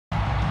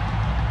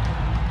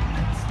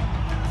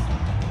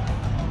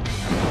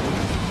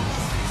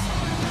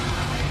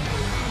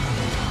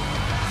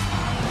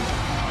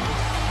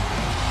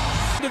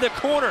the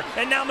corner,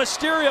 and now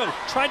Mysterio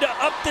trying to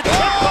up the tempo.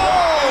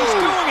 And he's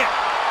doing it.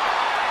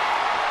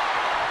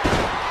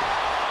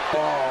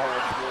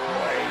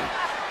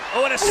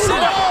 Oh, and a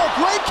sit-up. Oh,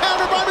 great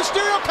counter by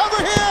Mysterio. Cover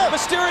here.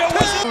 Mysterio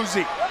wasn't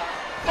losing.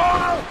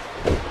 Oh!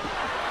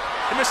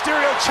 And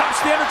Mysterio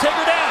chops The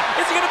Undertaker down.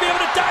 Is he going to be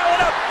able to dial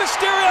it up?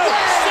 Mysterio,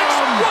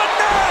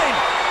 619.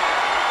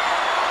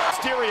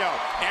 Mysterio,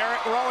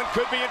 Eric Rowan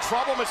could be in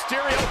trouble.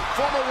 Mysterio,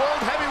 former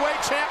world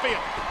heavyweight champion.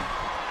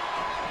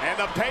 And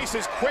the pace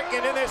is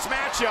quickened in this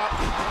matchup.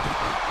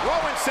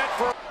 Rowan set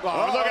for...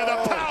 Oh, look at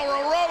the power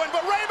of Rowan,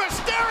 but Rey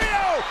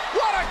Mysterio!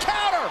 What a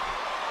counter!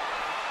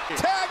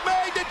 Tag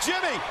made to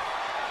Jimmy.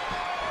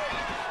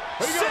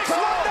 619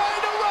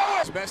 to Rowan.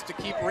 It's best to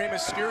keep Rey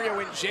Mysterio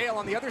in jail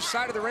on the other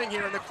side of the ring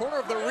here in the corner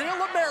of the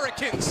Real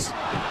Americans.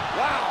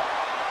 Wow.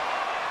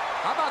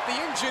 How about the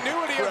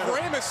ingenuity of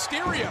Rey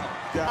Mysterio?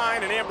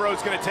 And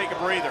Ambrose going to take a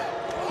breather.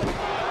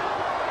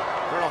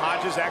 Colonel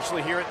Hodges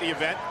actually here at the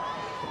event.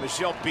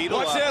 Michelle Beadle.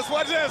 Watch this,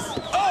 watch this.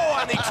 Oh,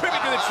 on the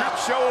Tribute to the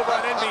Troops show over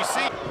on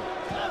NBC.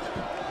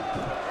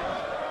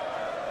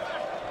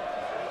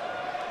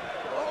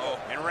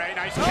 And Rey,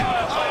 nice counter.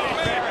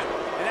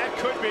 And that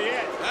could be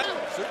it.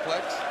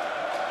 Suplex.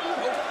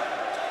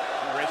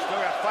 Rey still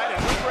got to fight it.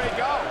 Let Rey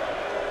go.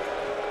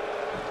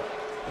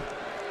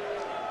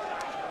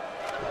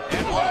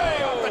 And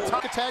way off the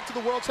top. Tag to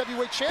the world's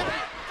heavyweight champion.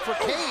 For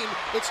Kane,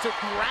 it's to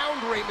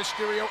ground Rey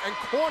Mysterio and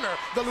corner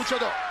the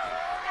luchador.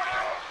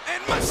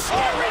 And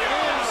Mysterio!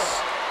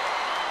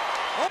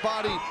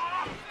 Body.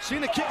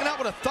 Cena kicking out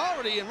with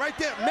authority, and right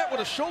there met with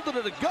a shoulder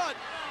to the gut.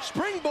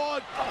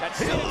 Springboard. That's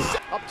Cena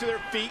up to their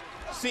feet.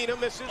 Cena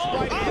misses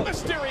right hand.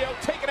 Mysterio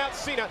taking out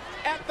Cena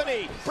at the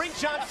knee. Bring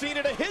John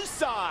Cena to his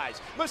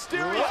size.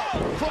 Mysterio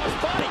cross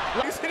body.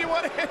 Does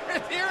anyone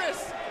hear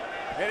us?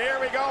 And here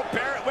we go.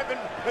 Barrett whipping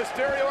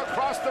Mysterio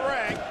across the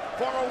ring.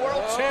 Former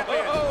world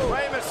champion.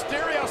 Rey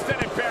Mysterio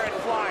sending Barrett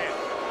flying.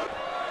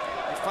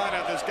 Find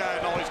out this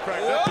guy and always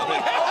cracked up. Oh,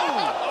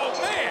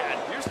 man.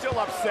 You're still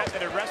upset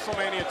that at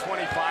WrestleMania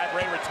 25,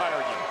 Rey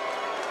retired you.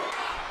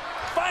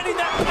 Finding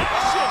that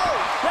passion,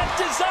 that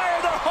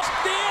desire, the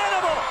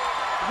animal.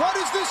 What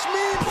does this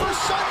mean for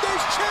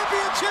Sunday's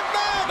championship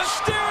match?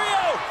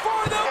 Mysterio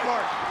for the...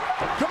 Mark.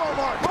 Come on,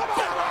 Mark.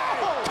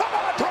 Come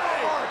on,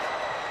 Rey.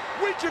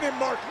 Weaken him,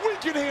 Mark.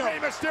 Weaken him.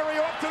 Rey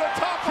Mysterio up to the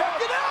top.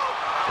 Check it out.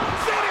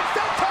 It's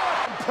that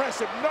time.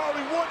 Impressive. Not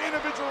only one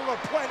individual on the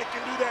planet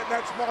can do that, and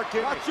that's Mark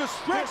Henry. Watch your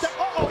strength.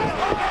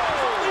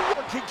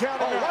 Can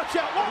count him out. Watch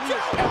out, watch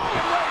out.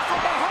 Rey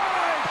from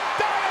behind.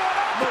 Dial it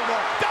up. Move,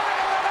 Mark. Dial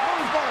it up.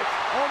 Move, Mark.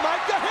 Oh my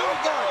God, here we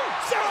go.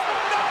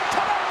 619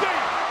 connecting.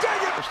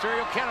 Dang it.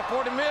 Mysterio can't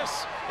afford to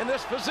miss in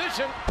this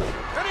position,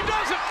 and he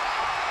does it.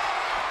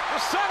 The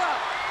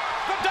setup,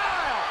 the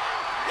dial.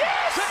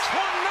 Yes!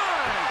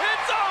 619.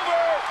 It's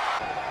over.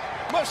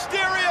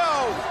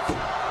 Mysterio.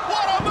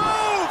 What a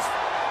move.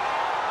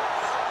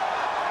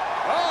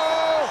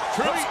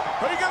 Who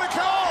are you going to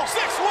call?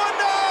 619.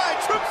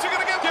 Troops are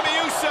going to give Jimmy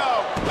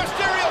Uso.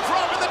 Mysterio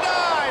dropping the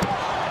dime.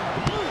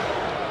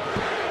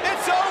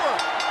 It's over.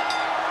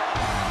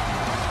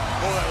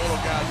 Oh, that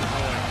little guy's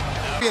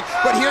annoying.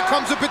 But here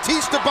comes a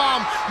Batista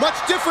bomb. Much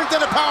different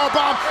than a power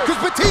bomb because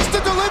Batista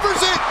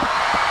delivers it.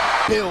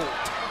 Build.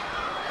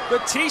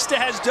 Batista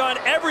has done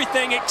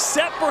everything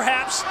except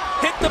perhaps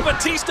hit the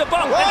Batista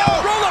bump. And now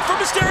a roll up for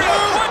Mysterio.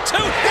 1,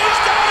 2. He's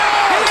done it.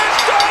 He has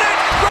done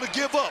it. To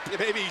give up. Yeah,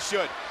 maybe he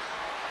should.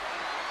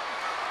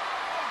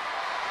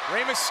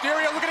 Rey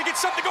Mysterio looking to get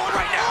something going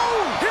right now.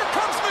 Here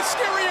comes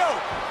Mysterio.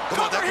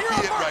 Come on, that could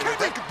be it right here.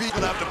 That could be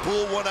going to have to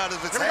pull one out of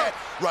its hat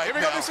right here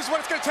we now. go. This is what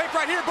it's going to take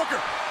right here, Booker.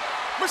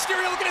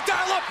 Mysterio looking to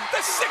dial up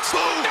the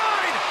 619.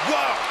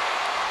 Wow.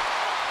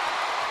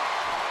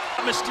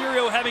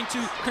 Mysterio having to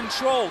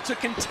control, to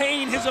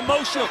contain his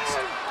emotions.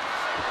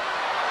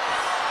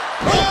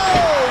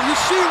 Oh, you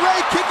see Rey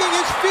kicking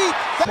his feet.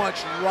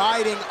 Much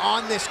riding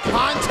on this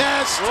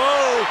contest.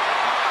 Whoa.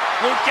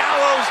 Luke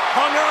Gallows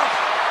hung up.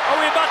 Are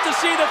we about to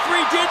see the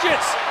 3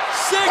 digits?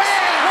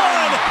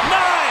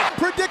 619.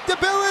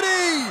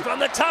 Predictability. From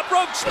the top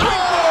rope,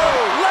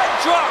 springboard, leg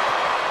drop.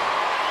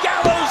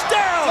 Gallows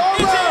down.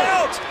 Is he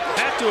out?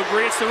 Have to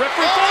agree, it's the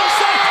referee.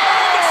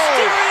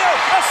 Mysterio,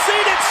 a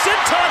seated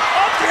senton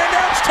off the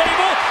announce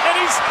table, and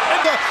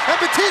and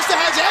Batista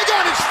has egg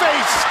on his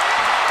face.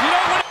 You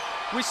know what?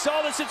 We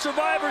saw this at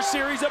Survivor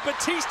Series, a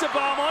Batista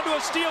bomb onto a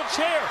steel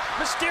chair.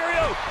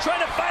 Mysterio trying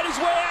to fight his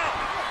way out.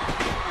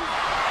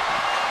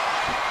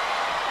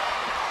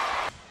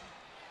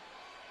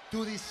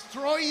 To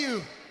destroy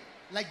you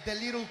like the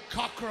little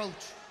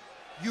cockroach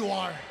you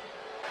are.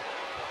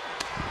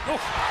 Oof.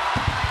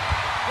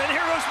 Then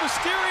here goes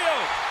Mysterio.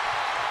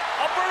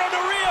 Alberto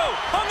Del Rio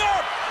hung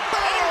up.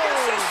 And he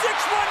gets a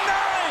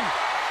 619.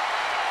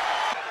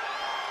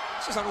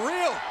 This is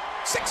unreal.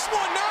 619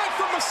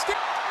 from Mysterio.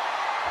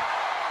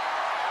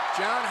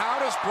 John, how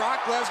does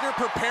Brock Lesnar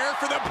prepare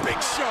for the big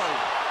show?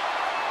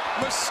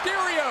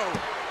 Mysterio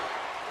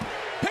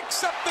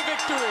picks up the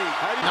victory.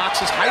 Knocks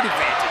his height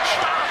advantage.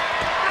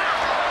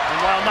 And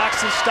while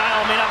Knox's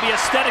style may not be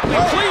aesthetically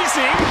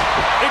pleasing,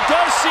 it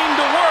does seem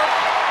to work.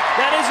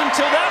 That is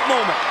until that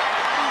moment.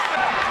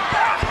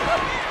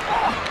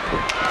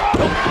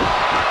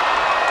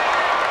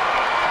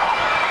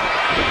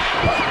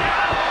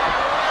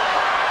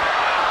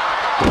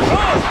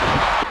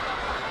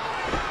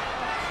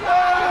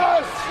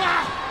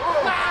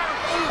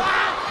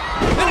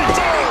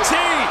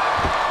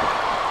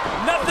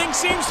 Nothing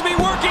seems to be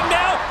working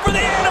now for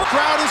the animal.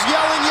 Crowd is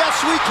yelling,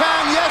 yes we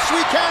can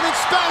in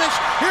Spanish.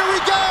 Here we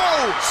go.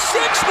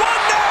 619!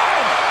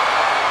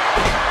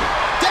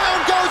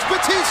 Down goes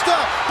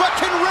Batista, but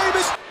can Rey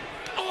Mysterio?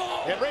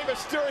 And Rey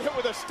Mysterio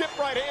with a stiff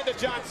right hand to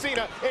John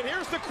Cena. And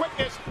here's the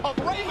quickness of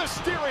Rey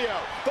Mysterio.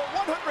 The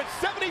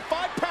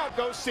 175-pound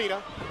goes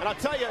Cena. And I'll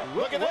tell you,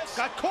 look at this.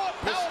 Got caught.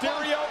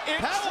 Mysterio in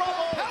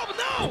trouble.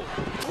 No!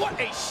 What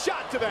a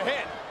shot to the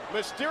head.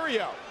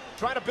 Mysterio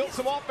trying to build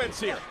some offense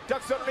here.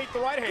 Ducks underneath the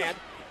right hand.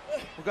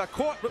 We got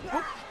caught. Well,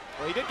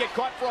 he did get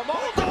caught for a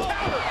moment. The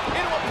counter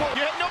into a pull.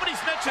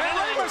 Nobody's mentioned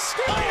Rey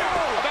Mysterio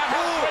about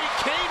how great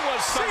Kane was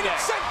Sunday.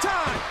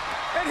 Senton.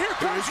 And here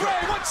comes Rey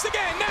once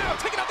again. Now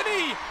taking out the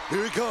knee.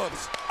 Here he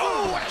comes.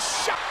 Oh, what a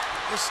shot.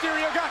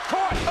 Mysterio got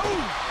caught. Oh.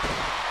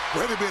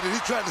 Wait a minute.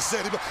 He tried to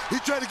set him up. He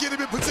tried to get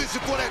him in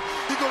position for that.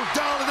 He gonna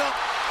dial it up.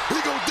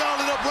 He gonna dial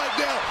it up right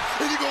now.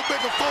 And he gonna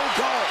make a phone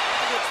call.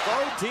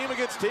 Team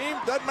against team,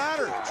 doesn't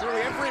matter.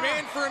 Truly every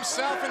man for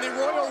himself in the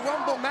Royal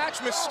Rumble match.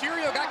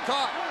 Mysterio got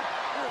caught.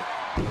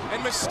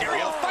 And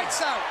Mysterio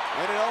fights out.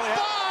 And it only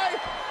By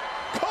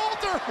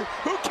Coulter,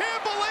 who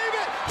can't believe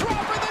it,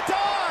 dropping the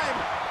dime.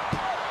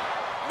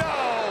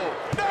 No.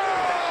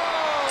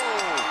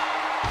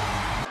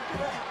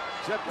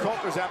 Jeff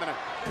Coulter's having a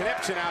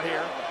connection out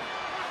here.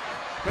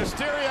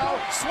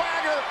 Mysterio,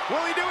 swagger,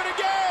 will he do it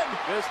again?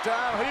 This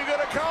time, who you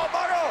gonna call,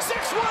 Buckle?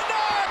 619!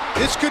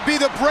 This could be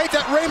the break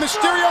that Rey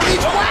Mysterio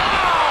needs.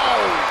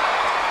 Wow!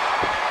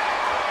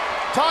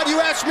 Todd, you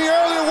asked me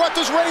earlier, what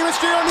does Rey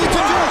Mysterio need to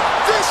do?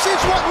 This is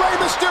what Rey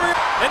Mysterio...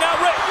 And now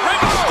Rey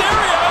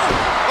Mysterio!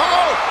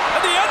 Uh-oh!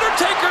 And the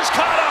Undertaker's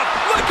caught up!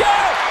 Look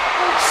out!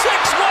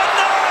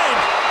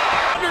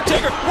 619!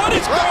 Undertaker, what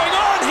is going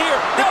on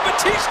here? Now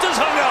Batista's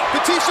hung up!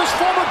 Batista's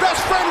former best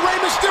friend, Rey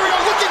Mysterio,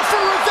 looking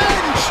for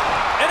revenge!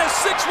 And a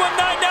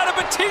 619 now to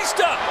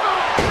Batista!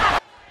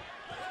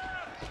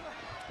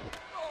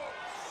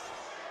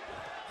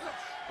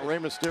 Rey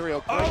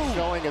Mysterio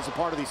showing as a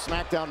part of the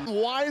SmackDown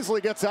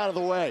wisely gets out of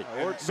the way.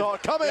 So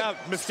coming. Yeah,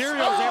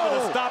 Mysterio was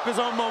able to stop his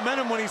own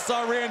momentum when he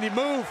saw Randy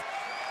move.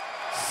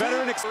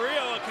 Better than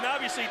Rio can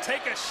obviously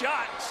take a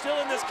shot. Still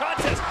in this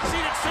contest.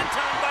 Seated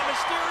senton by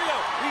Mysterio.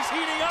 He's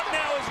heating up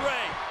now as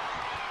Rey.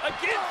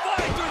 Again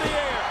flying through the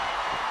air.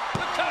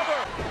 The cover.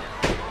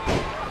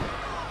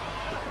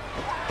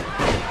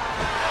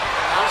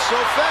 Not so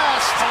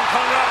fast.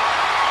 Hung up.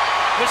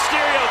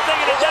 Mysterio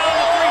thinking it down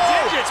to 3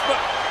 digits, but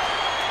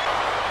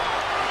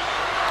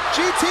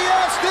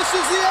GTS, this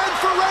is the end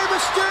for Rey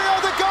Mysterio.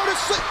 The go to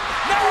sleep.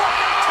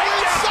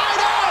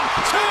 Inside out.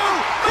 2.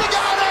 We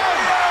got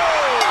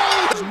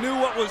him. Knew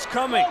what was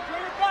coming.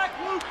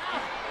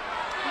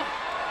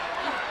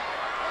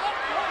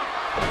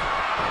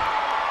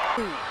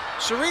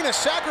 Serena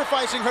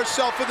sacrificing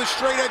herself for the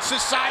straight edge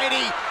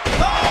society.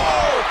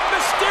 Oh!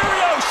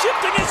 Mysterio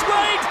shifting his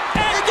weight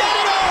and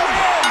getting in!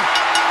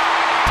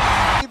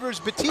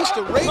 Favors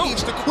Batista. Rey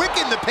needs to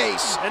quicken the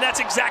pace. And that's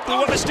exactly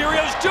what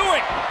Mysterio's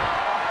doing.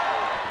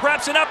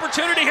 Perhaps an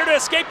opportunity here to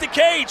escape the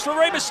cage for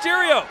Rey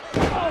Mysterio.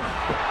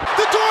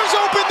 The door's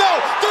open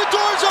though. The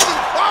door's open.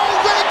 Oh,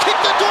 Rey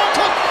kicked the door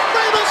closed.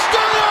 Rey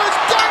Mysterio has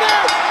done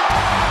it.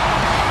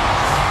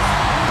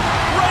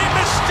 Rey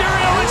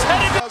Mysterio is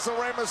heading to... So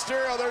Rey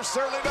Mysterio, there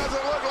certainly doesn't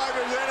look like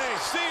there's any.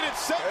 Seated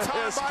senton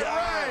This by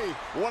guy, Rey.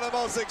 one of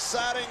the most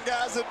exciting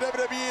guys that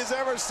WWE has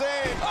ever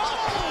seen.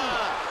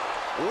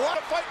 What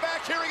a fight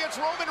back here against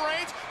Roman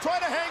Reigns. Trying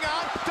to hang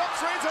on.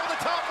 Dumps Reigns over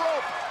the top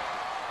rope.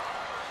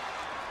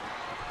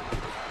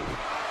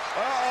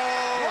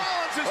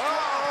 Rollins is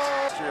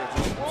dropped.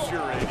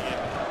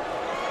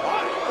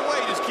 the way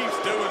he just keeps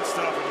doing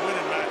stuff and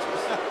winning matches.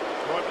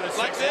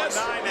 Like this?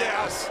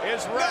 Yes.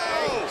 Is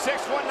Rey.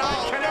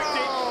 619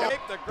 connecting.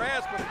 Take the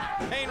grasp of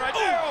Kane right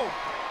there.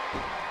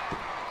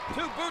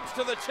 2 boots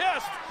to the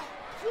chest.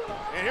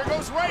 And here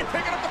goes Rey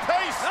picking up the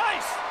pace.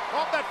 Nice.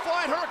 Off that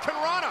flying Hurricane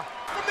Rana.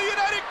 From the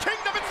United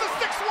Kingdom, it's the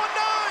 619.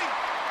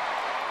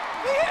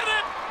 He hit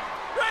it.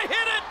 Rey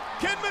hit it.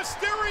 Can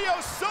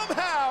Mysterio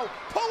somehow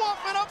pull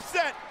off an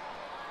upset?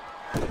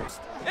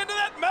 Into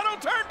that metal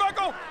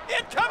turnbuckle.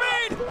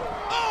 Incoming.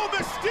 Oh,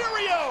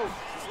 Mysterio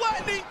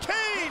flattening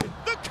Kane.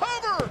 The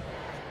cover.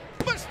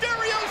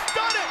 Mysterio's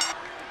done it.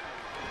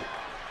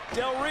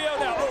 Del Rio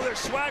now. Oh, there's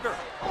swagger.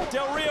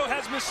 Del Rio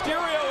has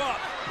Mysterio up.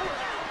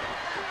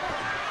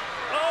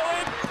 Oh,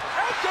 and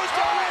out goes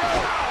Del Rio.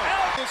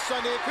 Out. This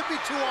Sunday, it could be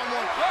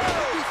 2-on-1. It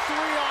could be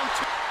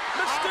 3-on-2.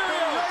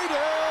 Mysterio.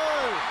 Operator.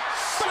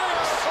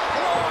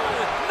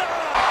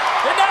 619.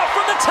 And now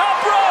from the top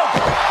rope,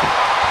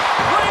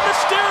 Rey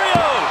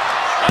Mysterio.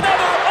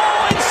 Another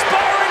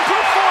awe-inspiring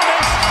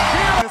performance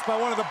here. by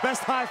one of the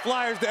best high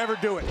flyers to ever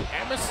do it.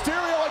 And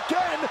Mysterio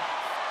again,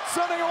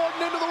 sending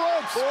Orton into the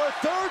ropes. For a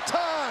third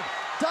time,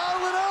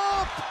 dial it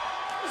up.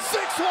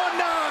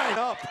 619.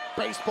 Up,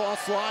 baseball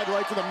slide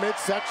right to the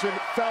midsection,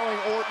 felling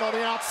Orton on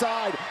the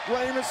outside.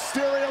 Rey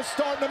Mysterio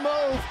starting to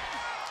move.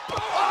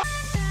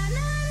 Oh!